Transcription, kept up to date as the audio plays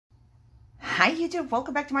Hi YouTube,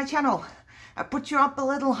 welcome back to my channel. I put you up a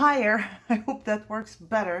little higher. I hope that works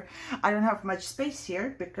better. I don't have much space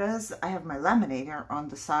here because I have my laminator on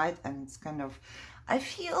the side and it's kind of, I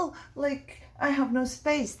feel like I have no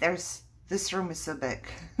space. This room is so big,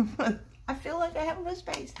 but I feel like I have no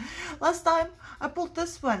space. Last time I pulled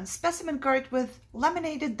this one, specimen card with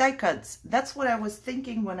laminated die cuts. That's what I was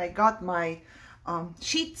thinking when I got my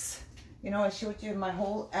sheets. You know, I showed you my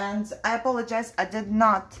haul, and I apologize, I did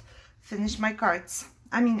not finish my cards.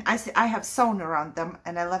 I mean, I have sewn around them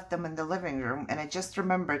and I left them in the living room, and I just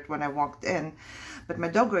remembered when I walked in, but my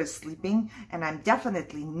doggo is sleeping and I'm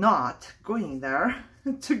definitely not going there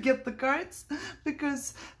to get the cards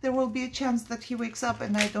because there will be a chance that he wakes up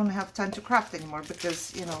and I don't have time to craft anymore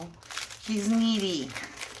because, you know, he's needy.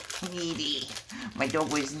 My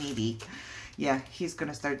doggo is needy. Yeah, he's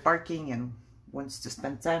gonna start barking and wants to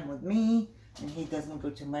spend time with me, and he doesn't go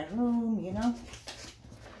to my room, you know.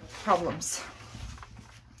 Problems.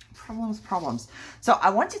 So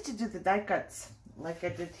I wanted to do the die cuts like I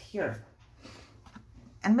did here,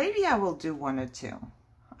 and maybe I will do one or two.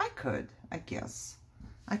 I guess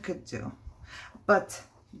I could do, but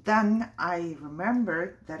then I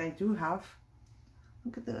remembered that I do have,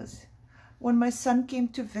 look at this. When my son came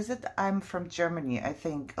to visit, I'm from Germany, I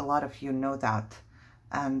think a lot of you know that,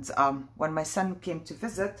 and when my son came to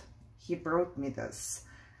visit, he brought me this.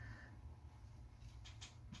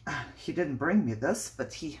 He didn't bring me this,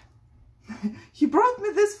 but he brought me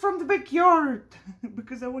this from the backyard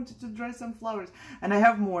because I wanted to dry some flowers, and I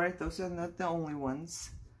have more. Those are not the only ones,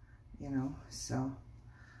 you know, so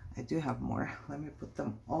I do have more. Let me put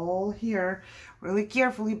them all here really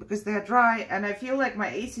carefully because they're dry, and I feel like my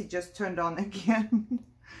AC just turned on again.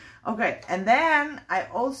 Okay, and then I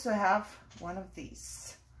also have one of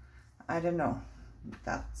these. I don't know,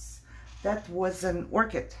 that was an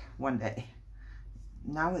orchid one day.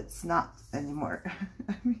 Now it's not anymore.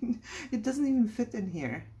 I mean, it doesn't even fit in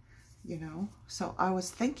here, you know. So I was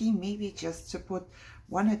thinking maybe just to put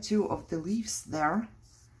one or two of the leaves there.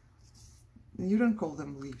 You don't call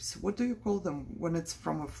them leaves. What do you call them when it's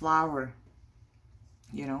from a flower?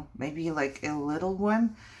 You know, maybe like a little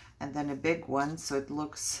one and then a big one, so it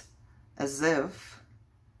looks as if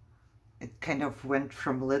it kind of went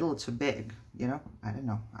from little to big, you know. I don't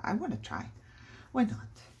know. I want to try. Why not?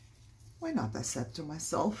 Why not, I said to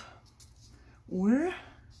myself. Or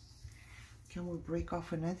can we break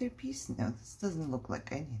off another piece? No, this doesn't look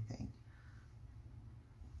like anything.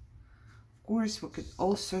 Of course, we could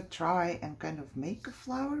also try and kind of make a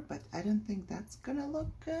flower, but I don't think that's gonna look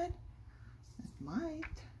good. It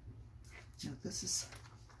might. No, this is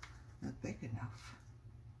not big enough.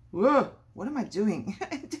 Whoa, what am I doing?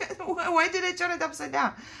 Why did I turn it upside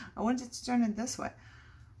down? I wanted to turn it this way.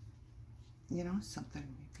 You know, something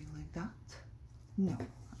maybe like that. No,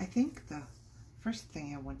 I think the first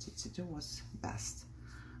thing I wanted to do was best.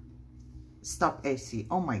 Stop AC.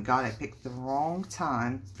 Oh my God, I picked the wrong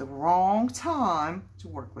time to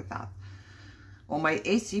work with that. Well, my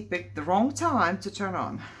AC picked the wrong time to turn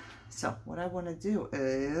on. So what I want to do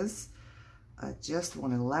is, I just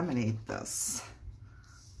want to laminate this.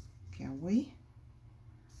 Can we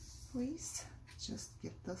please just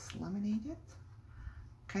get this laminated?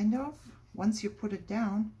 Kind of. Once you put it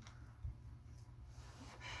down,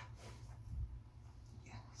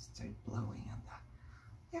 yeah, start blowing on that.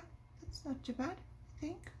 Yeah, that's not too bad, I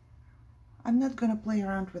think. I'm not gonna play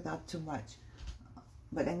around with that too much,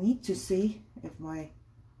 but I need to see if my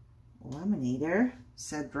laminator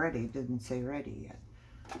said ready. Didn't say ready yet.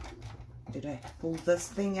 Did I pull this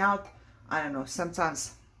thing out? I don't know.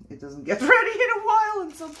 Sometimes it doesn't get ready in a while,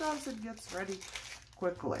 and sometimes it gets ready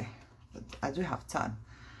quickly. But I do have time.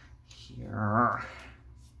 Here.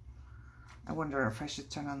 I wonder if I should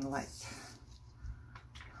turn on the light.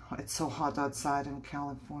 It's so hot outside in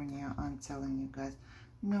California, I'm telling you guys.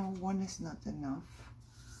 No, one is not enough.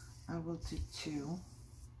 I will do two,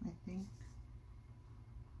 I think.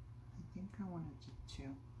 I want to do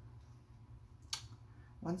two.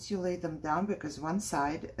 Once you lay them down, because one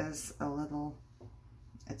side is a little,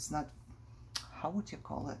 it's not, how would you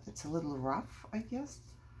call it? It's a little rough, I guess.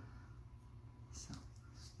 So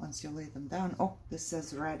once you lay them down, oh, this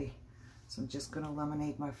says ready. So I'm just gonna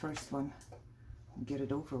laminate my first one and get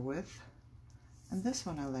it over with. And this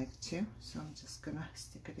one I like too, so I'm just gonna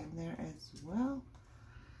stick it in there as well.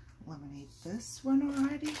 Laminate this one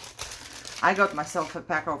already. I got myself a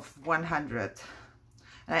pack of 100.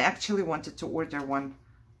 And I actually wanted to order one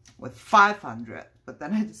with 500, but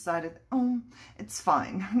then I decided, oh, it's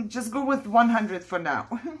fine. Just go with 100 for now.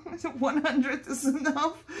 100 is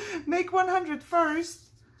enough. Make 100 first.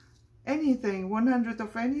 Anything, 100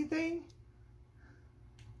 of anything.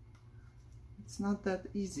 It's not that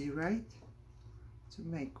easy, right? To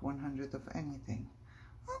make 100 of anything.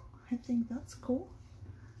 Oh, I think that's cool.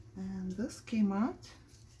 And this came out.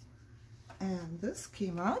 And this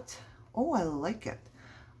came out. Oh, I like it.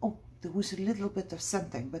 Oh, there was a little bit of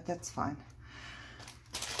something, but that's fine.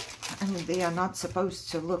 I mean, they are not supposed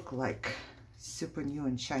to look like super new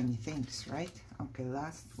and shiny things, right? Okay,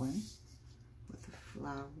 last one with the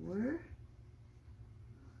flower.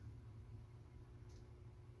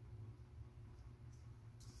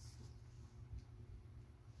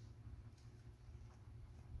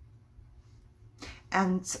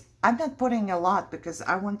 And I'm not putting a lot because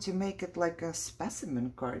I want to make it like a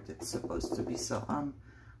specimen card it's supposed to be. So I'm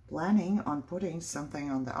planning on putting something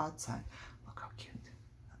on the outside. Look how cute.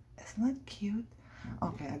 Isn't that cute?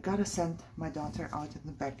 Okay, I gotta send my daughter out in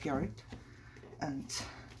the backyard and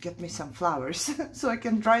get me some flowers so I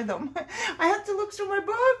can dry them. I had to look through my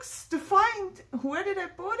books to find where did I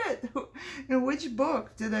put it? In which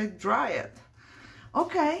book did I dry it?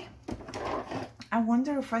 Okay. I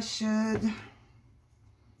wonder if I should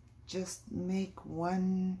just make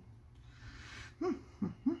one.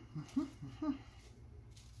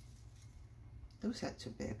 Those are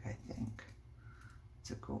too big, I think,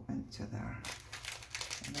 to go into there.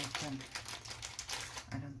 And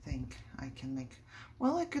I don't think I can make,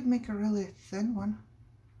 well, I could make a really thin one.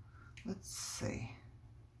 Let's see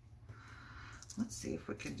if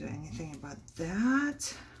we can do anything about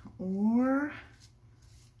that. Or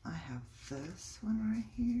I have this one right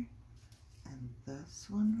here and this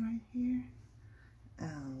one right here,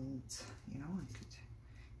 and you know, I could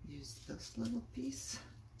use this little piece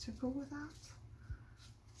to go with that.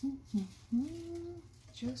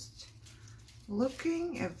 Just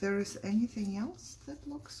looking if there is anything else that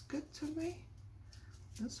looks good to me.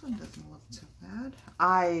 This one doesn't look too bad.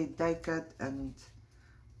 I die cut and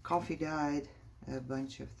coffee dyed a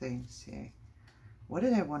bunch of things here. What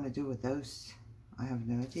did I want to do with those? I have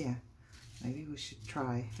no idea. Maybe we should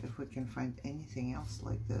try if we can find anything else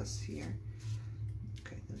like this here.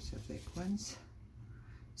 Okay, those are big ones.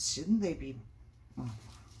 Shouldn't they be? Oh,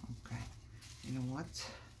 okay. You know what?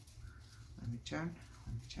 Let me turn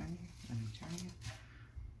you.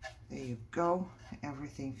 There you go.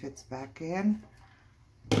 Everything fits back in.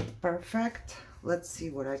 Perfect. Let's see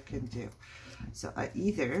what I can do. So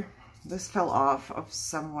this fell off of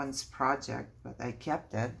someone's project, but I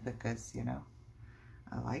kept it because, you know,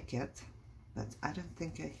 I like it. But I don't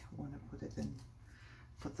think I want to put it in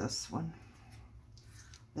for this one.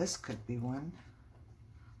 This could be one.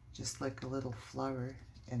 Just like a little flower,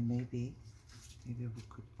 and maybe we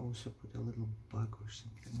could also put a little bug or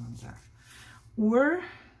something on there. Or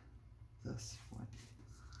this one.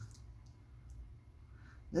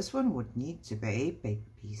 This one would need to be paper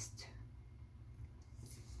pieced.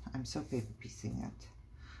 I'm so paper piecing it.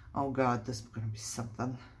 Oh God, this is gonna be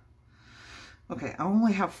something. Okay, I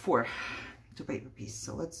only have 4 to paper piece,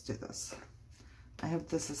 so let's do this. I hope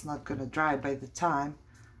this is not gonna dry by the time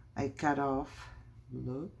I cut off.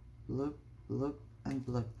 Loop, loop, loop, and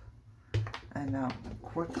loop. And now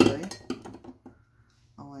quickly,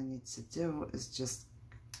 all I need to do is just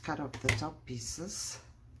cut off the top pieces.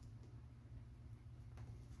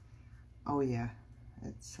 Oh yeah,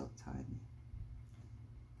 it's so tiny.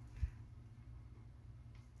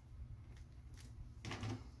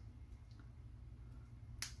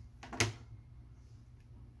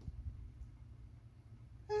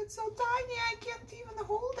 It's so tiny, I can't even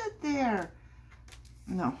hold it there.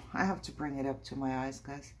 No, I have to bring it up to my eyes,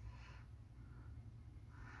 guys.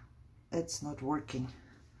 It's not working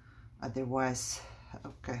otherwise.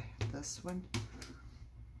 Okay, this one.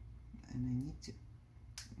 And I need to,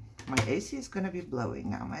 my AC is gonna be blowing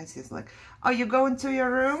now. My AC is like, oh, you going to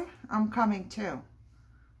your room? I'm coming too.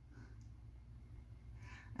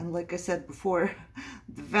 And like I said before,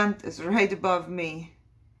 the vent is right above me.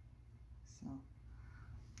 So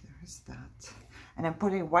there's that. And I'm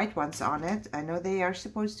putting white ones on it. I know they are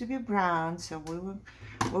supposed to be brown, so we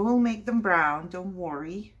will make them brown, don't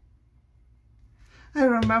worry. I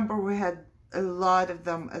remember we had a lot of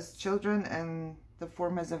them as children, and the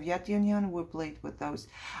former Soviet Union, we played with those.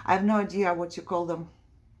 I have no idea what you call them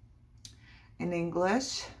in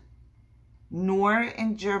English, nor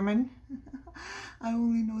in German. I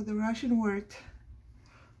only know the Russian word.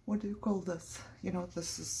 What do you call this? You know,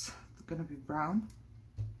 this is gonna be brown.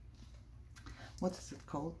 What is it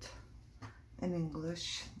called in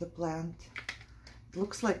English? The plant. It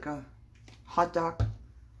looks like a hot dog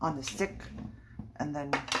on a stick, and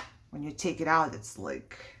then when you take it out, it's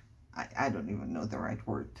like, I don't even know the right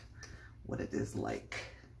word, what it is like.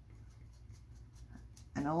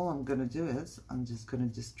 And all I'm gonna do is, I'm just gonna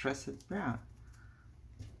distress it brown.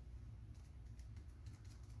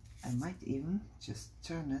 I might even just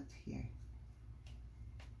turn it here.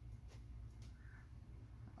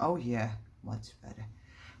 Oh yeah, much better.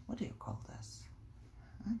 What do you call this?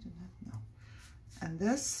 I do not know. And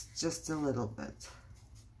this just a little bit,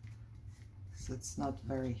 so it's not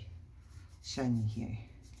very shiny here.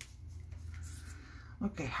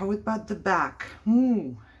 Okay, how about the back?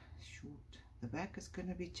 Ooh, shoot, the back is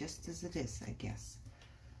gonna be just as it is, I guess.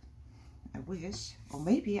 I wish, or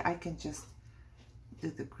maybe I can just do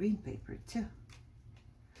the green paper too.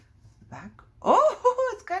 The back.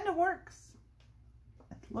 Oh, it kind of works.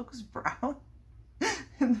 It looks brown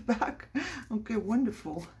in the back. Okay,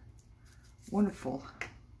 wonderful. Wonderful.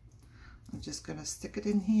 I'm just gonna stick it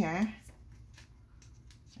in here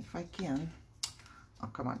if I can. Oh,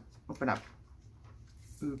 come on, open up.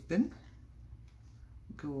 Open.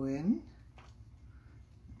 Go in.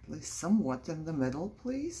 At least somewhat in the middle,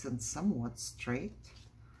 please, and somewhat straight.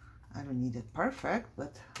 I don't need it perfect,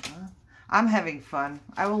 but I'm having fun.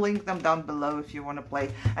 I will link them down below if you want to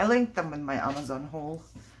play. I linked them in my Amazon haul,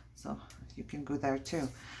 so you can go there too.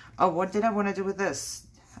 Oh, what did I want to do with this?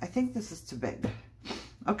 I think this is too big.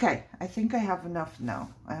 Okay, I think I have enough now.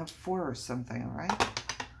 I have 4 or something, right?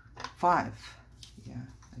 5. Yeah,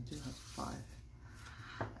 I do have 5.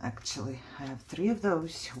 Actually, I have 3 of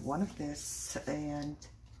those, 1 of this, and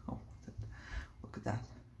oh, look at that.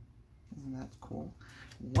 Isn't that cool?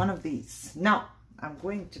 1 of these. Now, I'm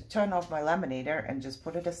going to turn off my laminator and just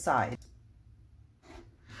put it aside.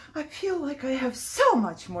 I feel like I have so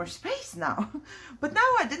much more space now. But now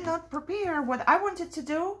I did not prepare what I wanted to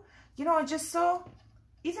do. You know, I just saw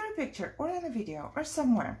either a picture or in a video or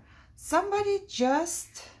somewhere. Somebody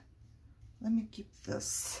just, let me keep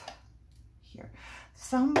this here.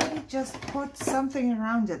 Somebody just put something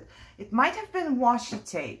around it. It might have been washi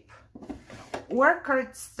tape or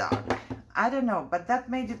cardstock. I don't know, but that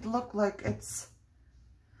made it look like it's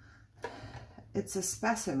a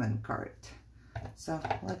specimen card. So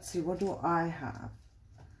let's see, what do I have?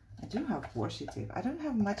 I do have washi tape. I don't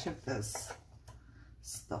have much of this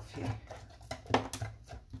stuff here.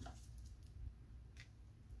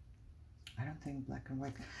 I don't think black and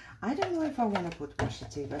white. I don't know if I want to put washi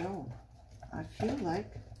tape at all. I feel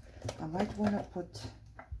like I might want to put,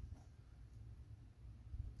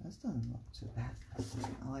 this doesn't look too bad.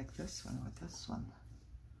 I like this one with this one.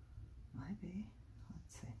 Maybe,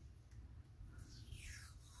 let's see.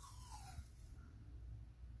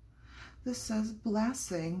 This says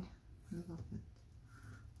blessing. I love it.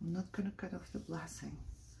 I'm not gonna cut off the blessing.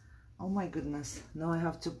 Oh my goodness, now I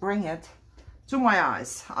have to bring it to my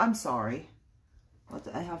eyes. I'm sorry, but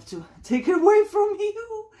I have to take it away from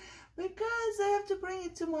you because I have to bring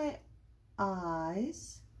it to my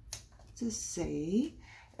eyes to see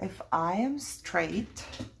if I am straight.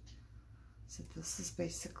 So this is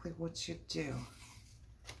basically what you do,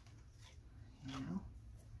 you know,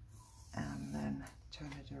 and then turn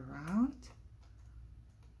it around.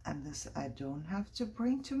 And this I don't have to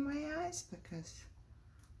bring to my eyes because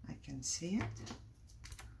I can see it.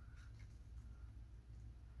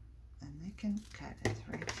 And I can cut it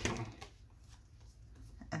right here.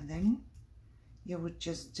 And then you would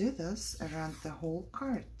just do this around the whole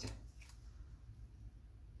card.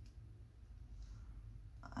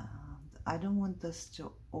 I don't want this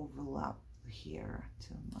to overlap here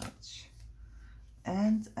too much.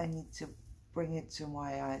 And I need to bring it to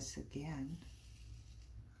my eyes again.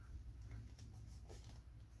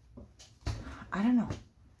 I don't know.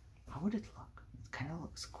 How would it look? It kind of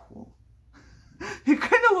looks cool. It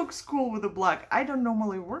kind of looks cool with the black. I don't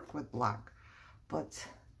normally work with black, but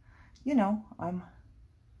you know,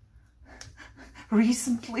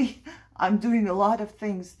 recently I'm doing a lot of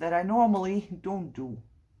things that I normally don't do.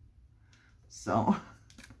 So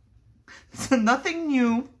nothing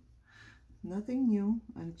new. Nothing new.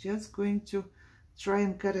 I'm just going to try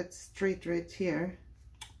and cut it straight right here.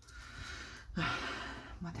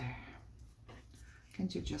 Mother,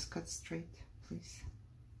 can't you just cut straight, please?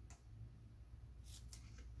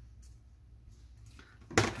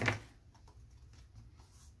 Okay.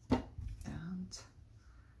 And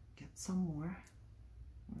get some more.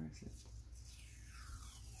 Where is it?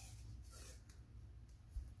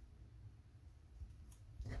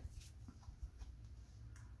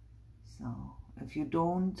 So if you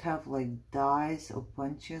don't have like dies or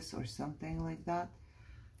punches or something like that,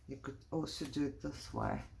 you could also do it this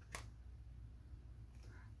way.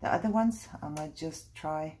 The other ones, I might just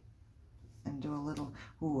try and do a little,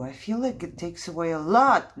 ooh, I feel like it takes away a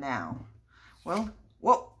lot now. Well,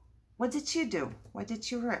 whoa, what did you do? Why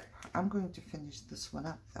did you rip? I'm going to finish this one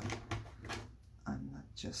up though. I'm not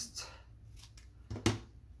just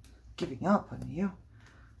giving up on you.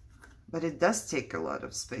 but it does take a lot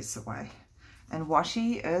of space away. And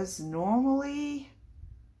washi is normally,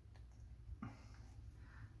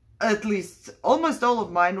 at least almost all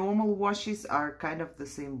of my normal washies are kind of the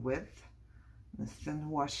same width. The thin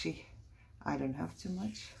washi, I don't have too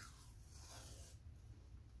much.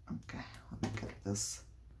 Okay, let me get this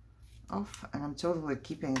off, and I'm totally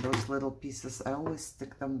keeping those little pieces. I always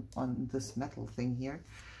stick them on this metal thing here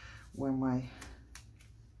where my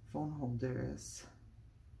phone holder is.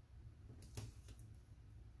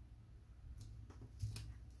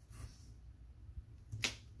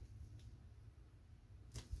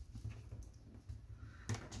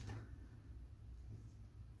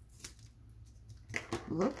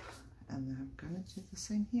 Look, and then I'm gonna do the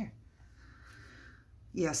same here.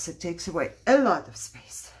 Yes, it takes away a lot of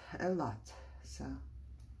space, a lot. So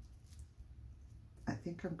I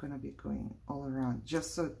think I'm gonna be going all around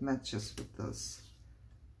just so it matches with those.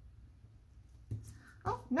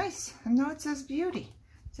 Oh, nice. And now it says beauty.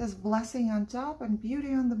 It says blessing on top and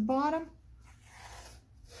beauty on the bottom.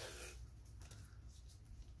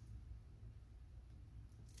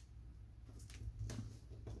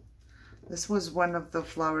 This was one of the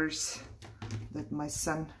flowers that my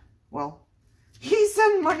son, well, he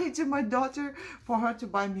sent money to my daughter for her to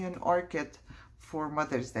buy me an orchid for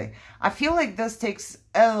Mother's Day. I feel like this takes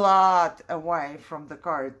a lot away from the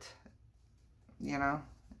card, you know,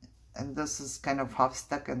 and this is kind of half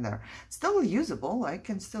stuck in there. Still usable, I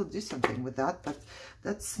can still do something with that, but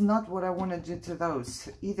that's not what I want to do to those.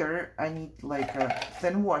 Either I need like a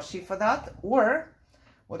thin washi for that, or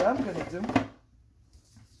what I'm going to do,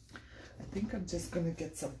 I think I'm just going to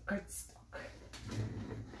get some cardstock.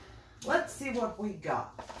 Let's see what we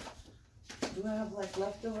got. Do I have like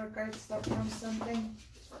leftover cardstock from something?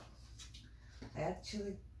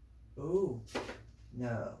 Actually, oh,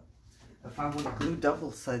 no. If I would glue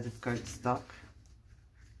double-sided cardstock,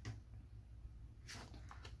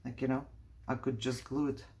 like, you know, I could just glue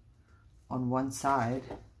it on one side,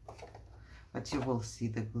 but you will see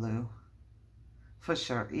the glue for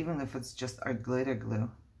sure, even if it's just our glitter glue.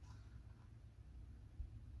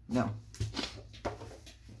 No.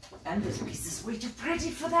 And this piece is way too pretty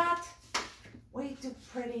for that. Way too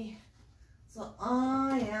pretty. So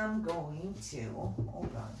I am going to,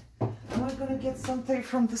 hold on. Am I going to get something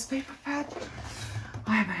from this paper pad?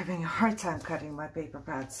 I'm having a hard time cutting my paper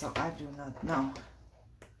pad, so I do not know.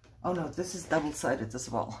 Oh no, this is double-sided as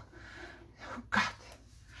well. Oh God.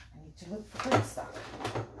 I need to look for cardstock.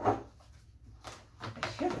 I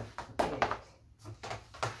should have.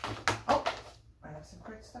 Oh, I have some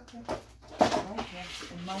cardstock here. Right here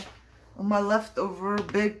in my leftover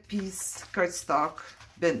big piece cardstock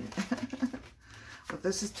bin. But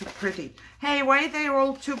this is too pretty. Hey, why are they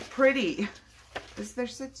all too pretty? Is there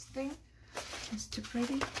such thing? It's too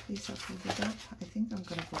pretty. Please I'll fold it up. I think I'm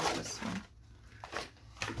gonna go with this one.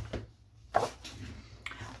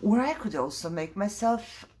 Or I could also make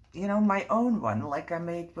myself, you know, my own one, like I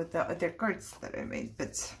made with the other cards that I made,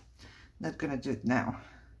 but not gonna do it now.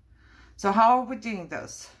 So how are we doing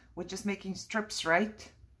this? We're just making strips,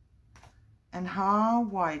 right? And how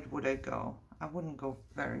wide would I go? I wouldn't go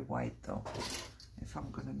very wide though. If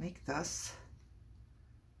I'm gonna make this.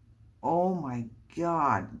 Oh my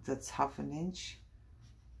God, that's half an inch.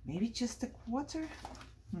 Maybe just a quarter?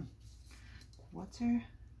 Quarter?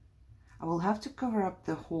 I will have to cover up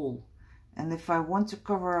the hole. And if I want to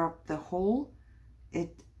cover up the hole,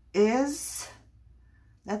 it is,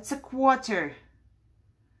 that's a quarter.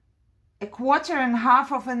 A quarter and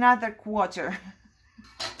half of another quarter.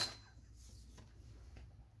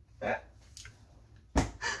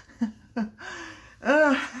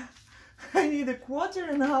 I need a quarter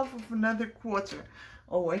and a half of another quarter.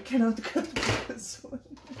 Oh, I cannot cut this one.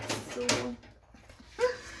 So long.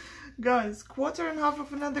 Guys, quarter and a half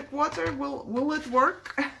of another quarter, will it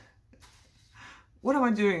work? What am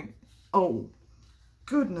I doing? Oh,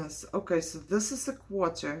 goodness. Okay, so this is a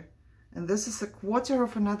quarter, and this is a quarter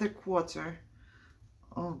of another quarter.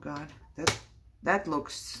 Oh God, that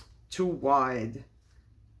looks too wide.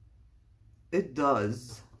 It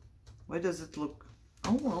does. Why does it look?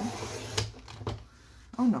 Oh well.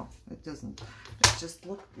 Oh no, it doesn't. It just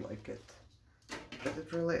looked like it, but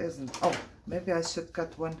it really isn't. Oh, maybe I should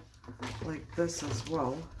cut one like this as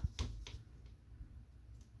well.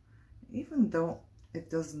 Even though it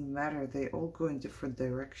doesn't matter, they all go in different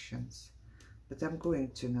directions. But I'm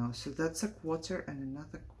going to now. So that's a quarter and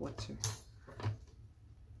another quarter.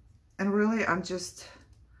 And really, I'm just,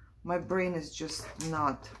 my brain is just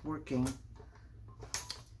not working.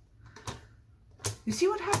 You see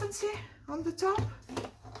what happens here on the top?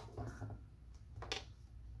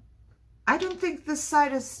 I don't think this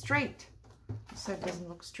side is straight. side doesn't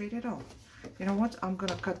look straight at all. You know what? I'm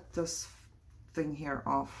gonna cut this thing here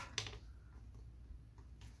off.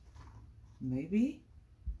 Maybe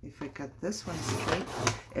if I cut this one straight,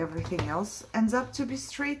 everything else ends up to be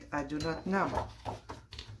straight. I do not know.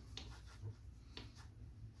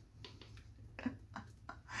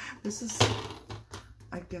 This is,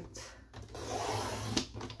 I get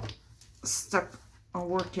stuck on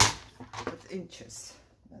working with inches.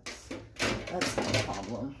 That's the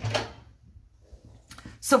problem.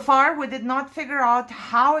 So far, we did not figure out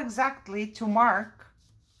how exactly to mark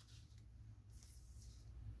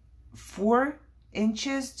 4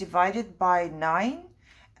 inches divided by 9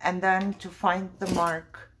 and then to find the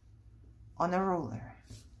mark on a ruler.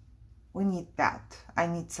 We need that. I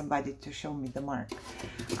need somebody to show me the mark.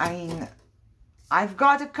 I mean, I've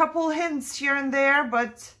got a couple hints here and there,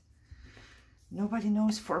 but nobody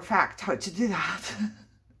knows for a fact how to do that.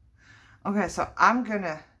 Okay, so I'm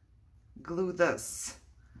gonna glue this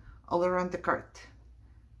all around the cart.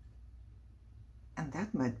 And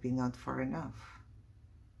that might be not far enough.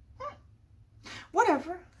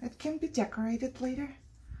 Whatever, it can be decorated later.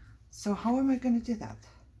 So how am I gonna do that?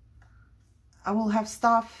 I will have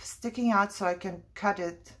stuff sticking out so I can cut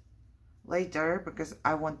it later because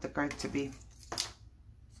I want the card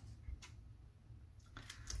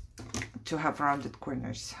to have rounded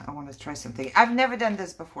corners. I want to try something. I've never done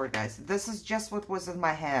this before, guys. This is just what was in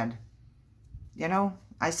my head. You know,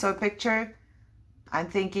 I saw a picture. I'm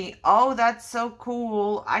thinking, oh, that's so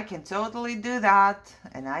cool. I can totally do that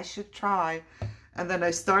and I should try. And then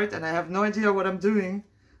I start and I have no idea what I'm doing.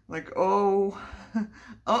 Like, oh,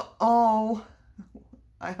 uh-oh,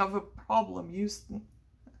 I have a problem, Houston.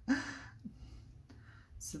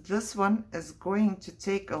 So this one is going to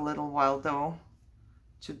take a little while though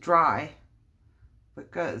to dry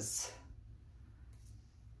because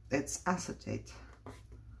it's acetate,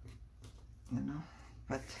 you know,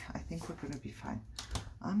 but I think we're going to be fine.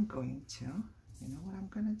 I'm going to, you know what I'm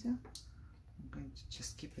going to do? I'm going to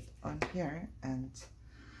just keep it on here. And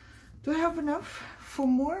do I have enough for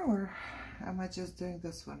more, or am I just doing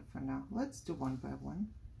this one for now? Let's do one by one.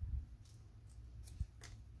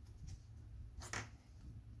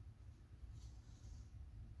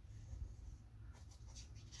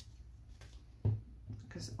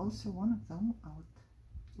 Because also one of them I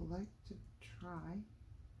would like to try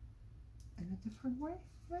in a different way,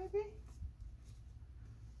 maybe.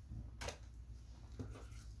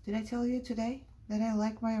 Did I tell you today that I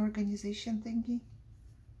like my organization thingy?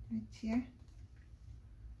 Right here.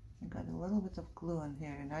 I got a little bit of glue in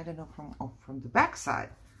here, and I don't know from the back side.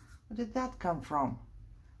 Where did that come from?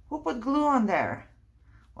 Who put glue on there?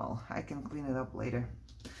 Well, I can clean it up later.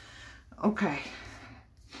 Okay.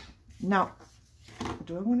 Now,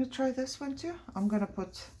 do I want to try this one too? I'm gonna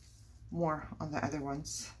put more on the other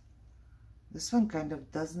ones. This one kind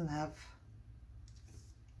of doesn't have.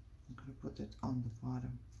 I'm gonna put it on the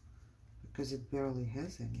bottom because it barely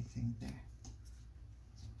has anything there.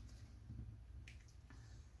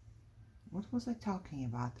 What was I talking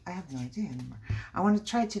about? I have no idea anymore. I want to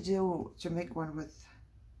try to make one with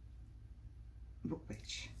book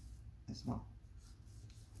page as well.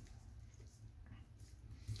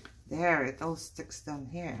 There, it all sticks down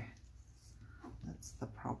here. That's the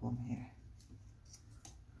problem here.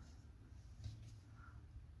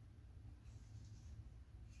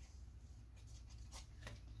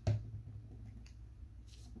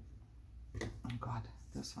 Oh God,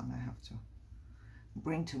 this one I have to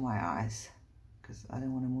bring to my eyes because I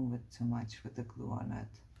don't want to move it too much with the glue on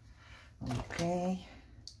it. Okay.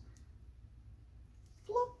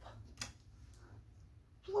 Plop.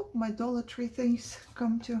 Plop, my Dollar Tree things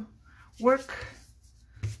come to work.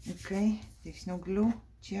 Okay, there's no glue.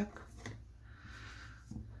 Check.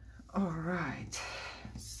 All right.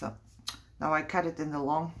 So now I cut it in the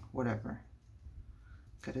long, whatever.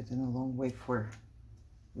 Cut it in a long way for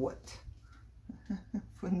what?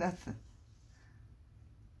 For nothing.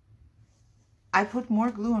 I put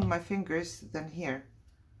more glue on my fingers than here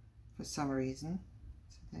for some reason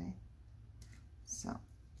today. So,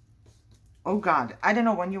 oh God, I don't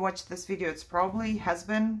know when you watch this video, it's probably has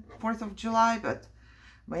been 4th of July, but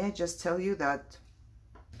may I just tell you that,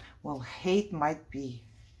 well, hate might be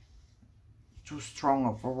too strong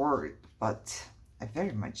of a word, but I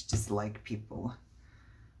very much dislike people.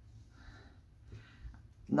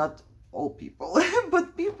 Not all people,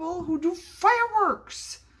 but people who do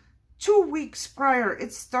fireworks. 2 weeks prior,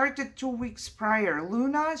 it started 2 weeks prior.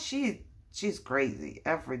 Luna, she's crazy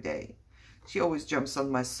every day. She always jumps on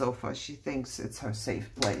my sofa. She thinks it's her safe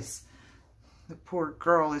place. The poor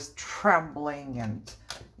girl is trembling, and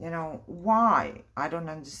you know, why? I don't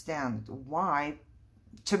understand. Why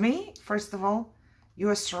to me, first of all, you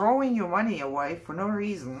are throwing your money away for no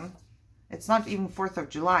reason. It's not even 4th of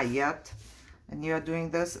July yet, and you are doing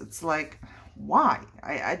this. It's like, why?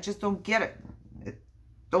 I just don't get it.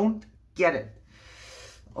 Don't get it.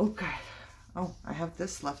 Okay. Oh, I have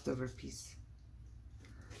this leftover piece.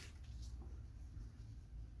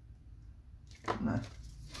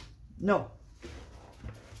 No.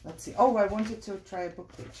 Let's see. Oh, I wanted to try a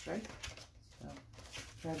book page, right? So,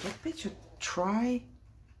 try a book page or try...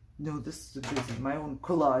 No, this is busy. My own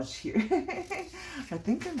collage here. I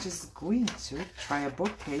think I'm just going to try a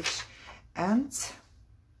book page, and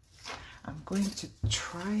I'm going to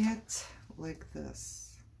try it like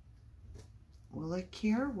this. Will I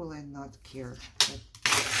care? Will I not care?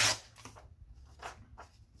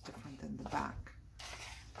 Different than the back.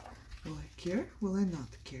 Will I care? Will I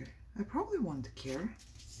not care? I probably won't care.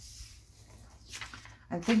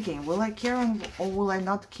 I'm thinking, will I care or will I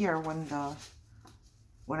not care when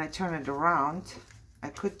I turn it around? I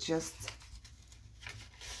could just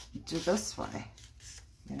do this way,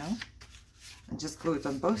 you know, and just glue it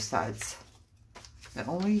on both sides. The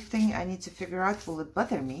only thing I need to figure out, will it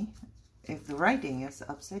bother me if the writing is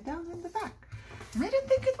upside down in the back? And I don't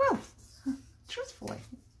think it will, truthfully.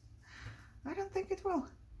 I don't think it will.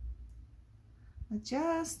 I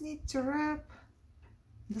just need to wrap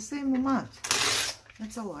the same amount.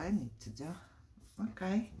 That's all I need to do.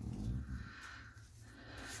 Okay.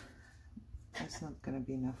 That's not going to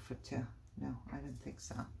be enough for 2. No, I don't think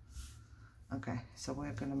so. Okay, so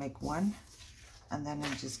we're going to make 1, and then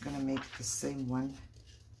I'm just going to make the same one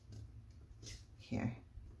here.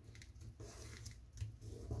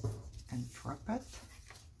 And drop it.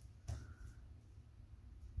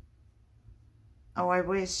 Oh, I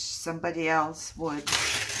wish somebody else would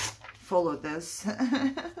follow this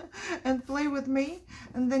and play with me,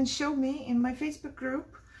 and then show me in my Facebook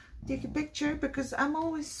group, take a picture, because I'm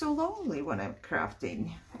always so lonely when I'm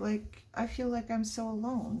crafting. Like, I feel like I'm so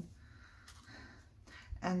alone.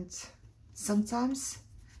 And sometimes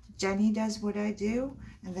Jenny does what I do,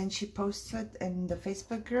 and then she posts it in the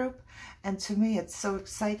Facebook group, and to me it's so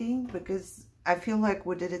exciting because I feel like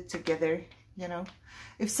we did it together, you know.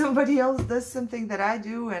 If somebody else does something that I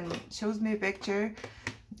do and shows me a picture,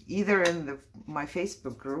 either in my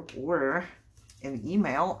Facebook group or in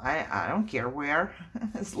email, I don't care where,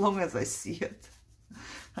 as long as I see it.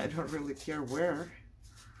 I don't really care where,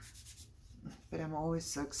 but I'm always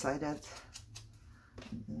so excited,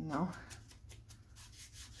 you know.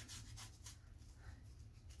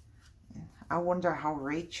 I wonder how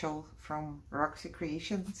Rachel from Roxy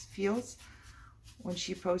Creations feels when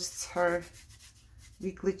she posts her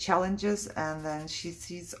weekly challenges and then she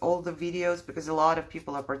sees all the videos, because a lot of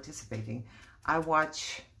people are participating. I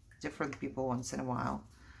watch different people once in a while,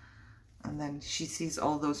 and then she sees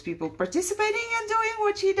all those people participating and doing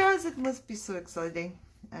what she does. It must be so exciting.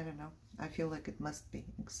 I don't know. I feel like it must be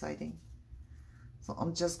exciting. So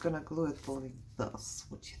I'm just gonna glue it like this.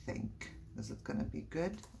 What do you think? Is it gonna be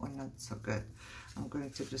good or not so good? I'm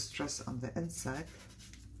going to distress on the inside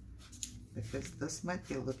because this might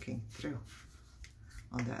be looking through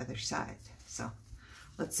on the other side. So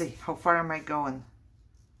let's see, how far am I going?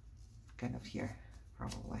 Kind of here,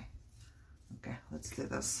 probably. Okay, let's do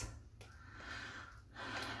this.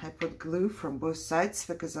 I put glue from both sides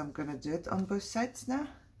because I'm gonna do it on both sides now.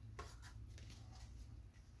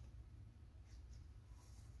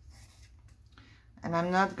 And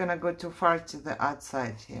I'm not gonna go too far to the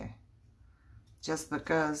outside here, just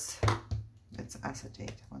because it's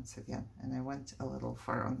acetate once again, and I went a little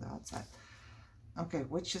far on the outside. Okay,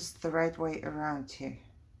 which is the right way around here?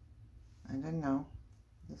 I don't know.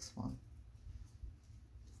 This one.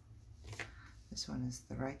 This one is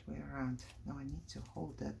the right way around. Now I need to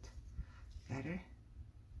hold it better,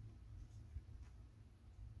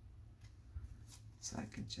 so I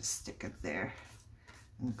can just stick it there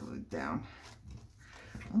and glue it down.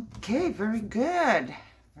 Okay, very good.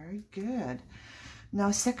 Very good.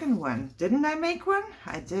 Now, second one. Didn't I make one?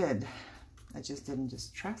 I did. I just didn't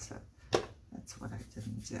distress it. That's what I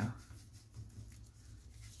didn't do.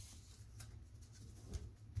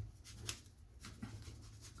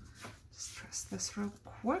 Distress this real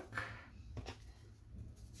quick.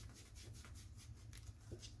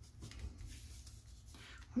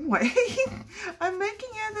 Wait, I'm making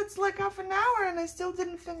it. It's like half an hour and I still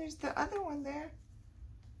didn't finish the other one there.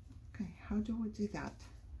 Okay, how do we do that?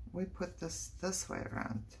 We put this way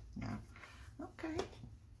around now. Okay.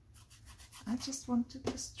 I just want to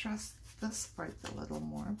distress this part a little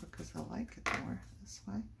more because I like it more this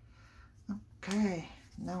way. Okay,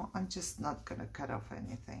 now I'm just not gonna cut off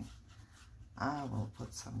anything. I will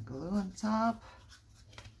put some glue on top.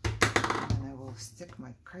 And then I will stick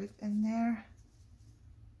my card in there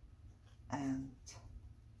and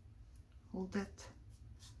hold it,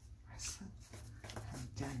 press it, and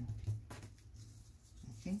then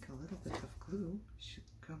I think a little bit of glue should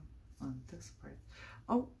come on this part.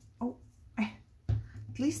 Oh,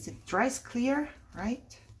 at least it dries clear,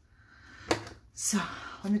 right? So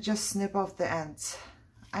let me just snip off the ends.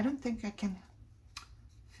 I don't think I can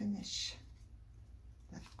finish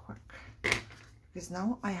that quick because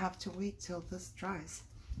now I have to wait till this dries.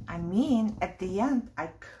 I mean, at the end I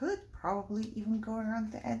could probably even go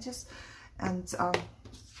around the edges and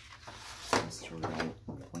let's throw it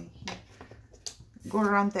all away here. Go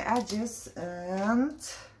around the edges, and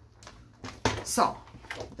so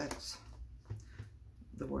that's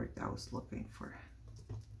the word I was looking for.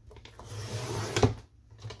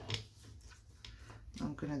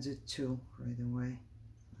 I'm gonna do 2 right away.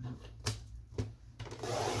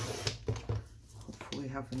 Hopefully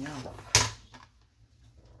have enough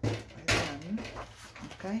by then.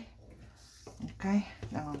 Okay,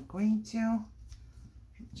 now I'm going to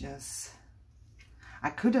just, I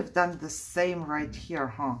could have done the same right here,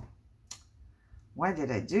 huh? Why did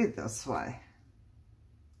I do it this way?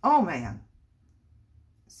 Oh man.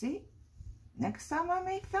 See, next time I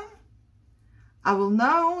make them, I will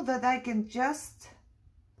know that I can just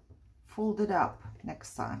fold it up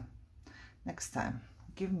next time. Next time,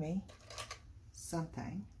 give me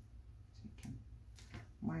something so you can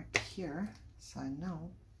mark here so I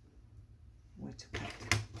know where to cut.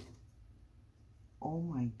 Oh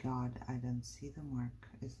my God, I don't see the mark.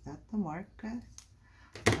 Is that the mark, guys?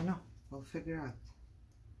 I don't know. We'll figure out.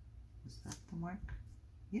 Is that the mark?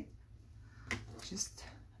 Yep. Just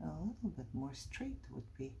a little bit more straight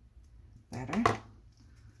would be better.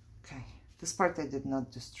 Okay. This part I did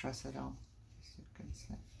not distress at all, as you can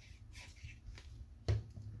see.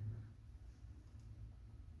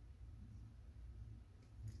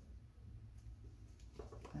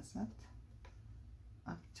 Is that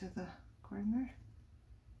up to the corner?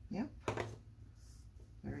 Yep,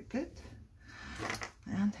 very good.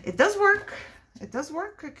 And it does work. It does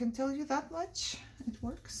work, I can tell you that much. It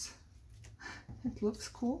works. It looks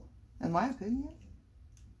cool, in my opinion.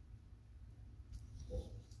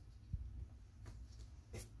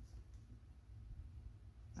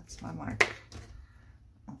 That's my mark.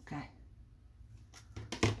 Okay.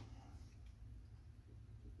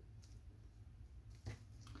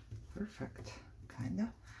 Perfect.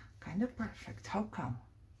 Kind of perfect. How come?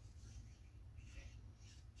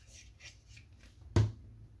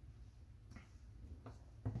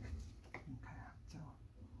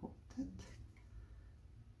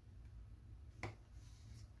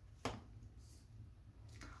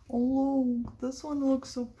 Oh, this one looks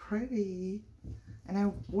so pretty. And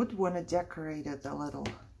I would want to decorate it a little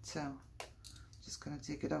too. Just gonna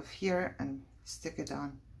take it off here and stick it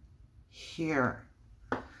on here.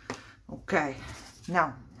 Okay,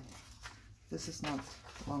 now this is not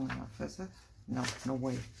long enough, is it? No, no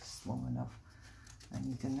way it's long enough. I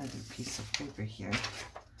need another piece of paper here.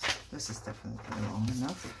 This is definitely long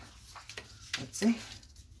enough. Let's see.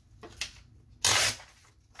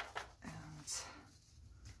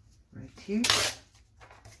 Right here,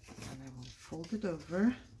 and I will fold it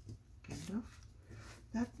over, kind of,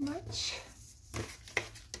 that much,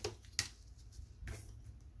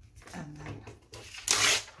 and then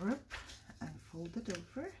rip and fold it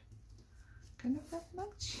over, kind of that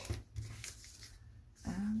much,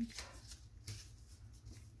 and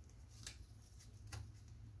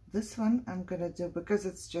this one I'm gonna do, because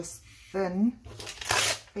it's just thin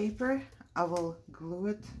paper, I will glue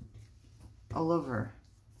it all over.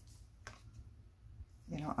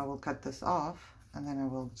 You know, I will cut this off and then I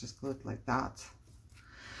will just glue it like that.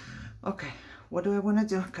 Okay, what do I want to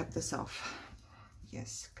do? Cut this off.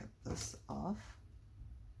 Yes, cut this off.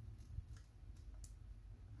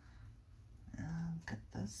 And cut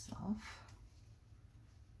this off.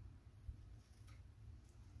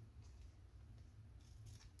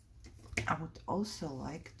 I would also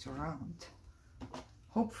like to round.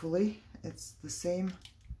 Hopefully it's the same.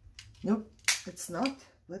 Nope, it's not.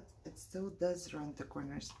 But it still does round the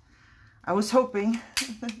corners. I was hoping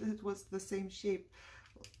that it was the same shape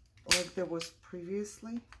like there was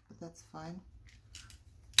previously, but that's fine.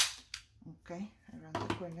 Okay, around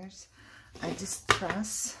the corners. I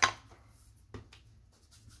distress.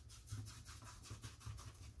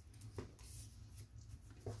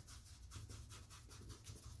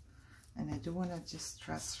 And I do want to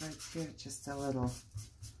distress right here just a little.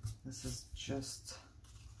 This is just...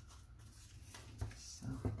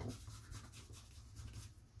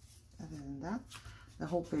 Other than that, the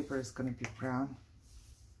whole paper is going to be brown.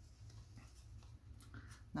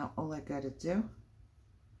 Now all I gotta do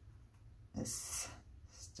is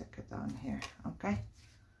stick it on here, okay?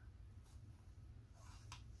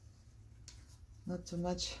 Not too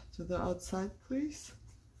much to the outside, please.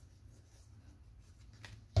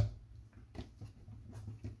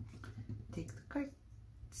 Take the card,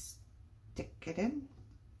 stick it in,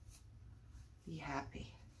 be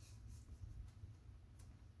happy.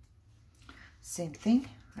 Same thing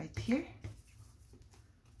right here.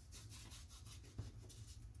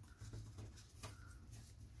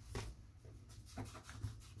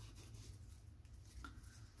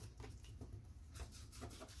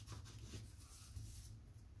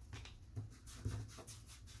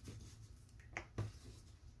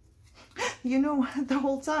 You know, the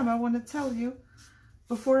whole time I want to tell you,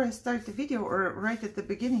 before I start the video, or right at the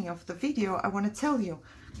beginning of the video, I want to tell you,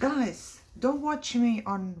 guys, don't watch me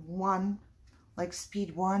on 1, like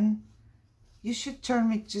speed 1. You should turn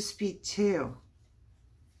me to speed 2.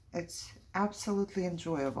 It's absolutely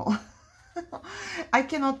enjoyable. I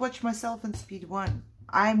cannot watch myself in speed 1.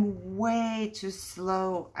 I'm way too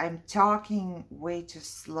slow. I'm talking way too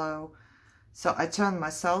slow. So I turn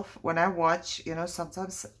myself, when I watch, you know,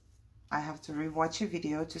 sometimes I have to rewatch a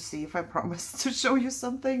video to see if I promised to show you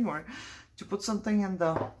something or to put something in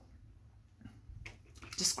the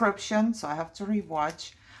description. So I have to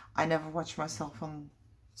rewatch. I never watch myself on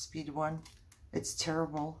speed 1. It's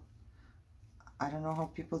terrible. I don't know how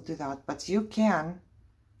people do that, but you can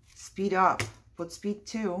speed up, put speed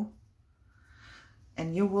 2,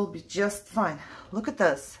 and you will be just fine. Look at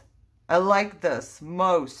this. I like this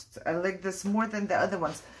most. I like this more than the other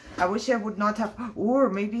ones. I wish I would not have, or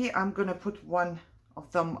maybe I'm gonna put one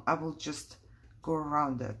of them. I will just go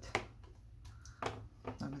around it.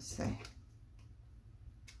 Let me see.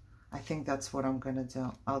 I think that's what I'm gonna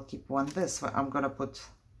do. I'll keep one this way. I'm gonna put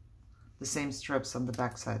the same strips on the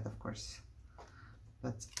back side, of course.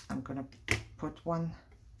 But I'm gonna put one,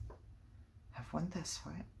 have one this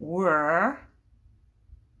way, or,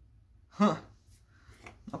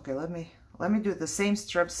 okay, let me do the same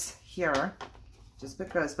strips here, just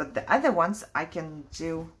because, but the other ones I can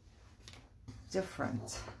do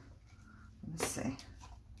different. Let me see.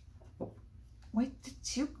 Oh, why did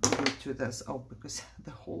you glue to this? Oh, because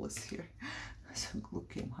the hole is here, so glue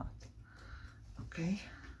came out. Okay,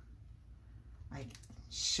 I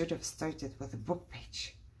should have started with a book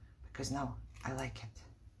page, because now I like it.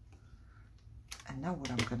 And now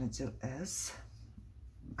what I'm gonna do is,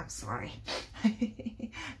 I'm sorry,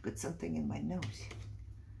 put something in my nose.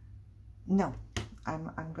 No,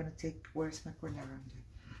 I'm gonna take, where's my corner round?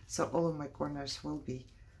 So all of my corners will be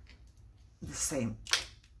the same.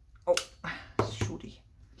 Oh, shooty.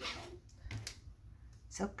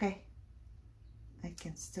 It's okay. I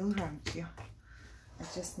can still round you. I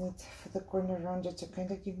just need for the corner rounder to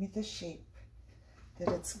kind of give me the shape that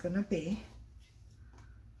it's gonna be.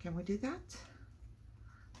 Can we do that?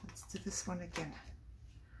 Let's do this one again.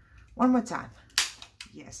 One more time.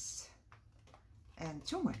 Yes. And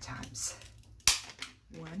 2 more times.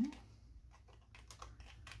 1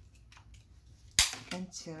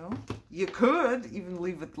 and 2. You could even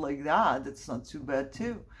leave it like that. It's not too bad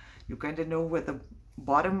too. You kind of know where the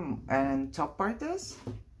bottom and top part is.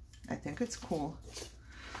 I think it's cool.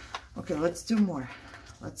 Okay, let's do more.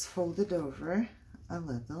 Let's fold it over a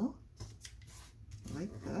little,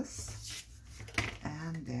 like this,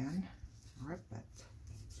 and then rip it,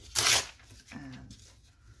 and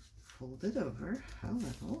fold it over a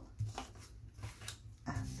little,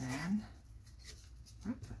 and then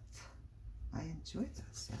rip it. I enjoy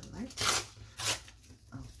this. I like it.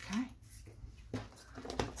 Okay.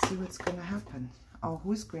 Let's see what's gonna happen. Oh,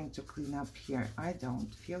 who's going to clean up here? I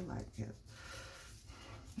don't feel like it.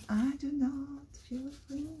 I do not feel like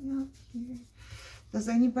cleaning up here. Does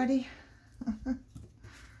anybody?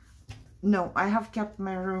 No, I have kept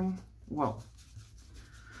my room, well,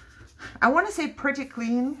 I want to say pretty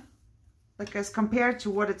clean, because compared to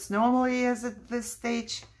what it's normally is at this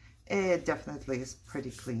stage, it definitely is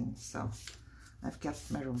pretty clean. So I've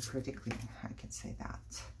kept my room pretty clean, I can say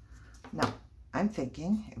that. Now, I'm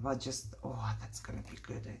thinking about just, oh, that's gonna be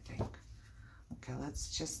good, I think. Okay,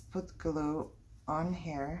 let's just put glue on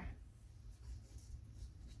here.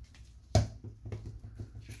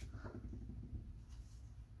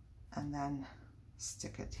 And then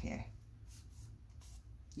stick it here.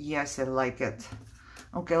 Yes, I like it.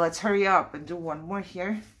 Okay, let's hurry up and do one more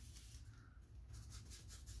here.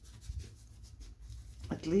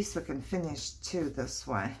 At least we can finish 2 this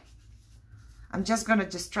way. I'm just gonna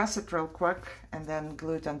distress it real quick and then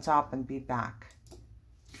glue it on top and be back.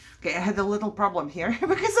 Okay, I had a little problem here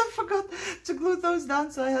because I forgot to glue those down,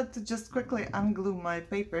 so I had to just quickly unglue my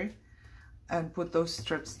paper. and put those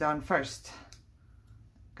strips down first,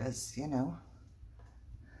 because, you know,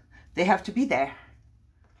 they have to be there.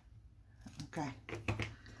 Okay,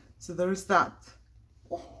 so there's that.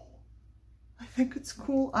 Oh, I think it's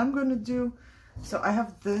cool. I'm gonna do, so I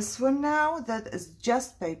have this one now that is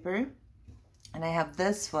just paper, and I have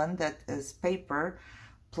this one that is paper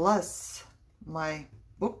plus my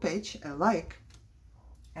book page I like,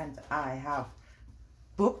 and I have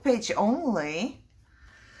book page only,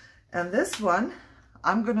 and this one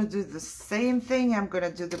I'm gonna do the same thing. I'm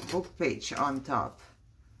gonna do the book page on top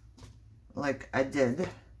like I did,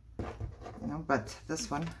 you know, but this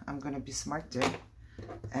one I'm gonna be smarter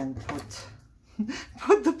and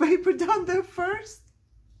put the paper down there first,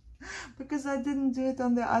 because I didn't do it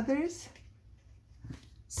on the others.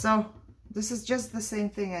 So this is just the same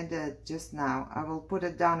thing I did just now. I will put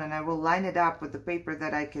it down and I will line it up with the paper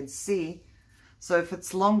that I can see. So if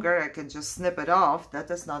it's longer, I can just snip it off. That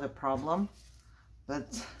is not a problem.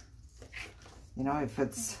 But, you know, if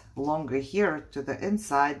it's longer here to the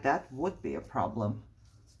inside, that would be a problem,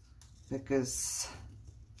 because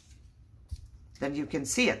then you can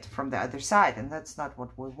see it from the other side, and that's not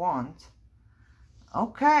what we want.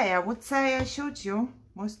 Okay, I would say I showed you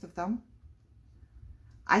most of them.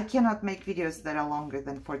 I cannot make videos that are longer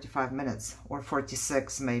than 45 minutes or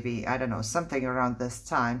 46 maybe, I don't know, something around this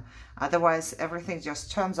time. Otherwise, everything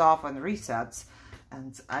just turns off and resets,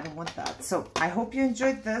 and I don't want that. So I hope you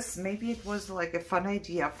enjoyed this. Maybe it was like a fun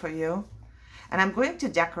idea for you. And I'm going to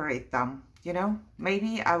decorate them, you know.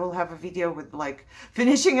 Maybe I will have a video with like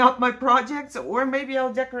finishing up my projects, or maybe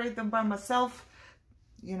I'll decorate them by myself,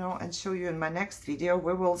 you know, and show you in my next video.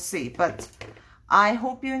 We will see. But I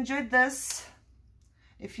hope you enjoyed this.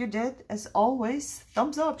 If you did, as always,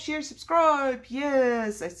 thumbs up, share, subscribe.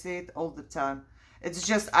 Yes, I say it all the time. It's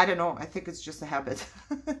just, I don't know, I think it's just a habit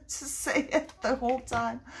to say it the whole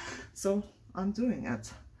time. So I'm doing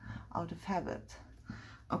it out of habit.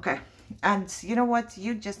 Okay, and you know what?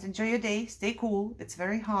 You just enjoy your day. Stay cool. It's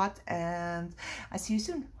very hot, and I see you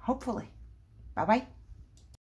soon, hopefully. Bye-bye.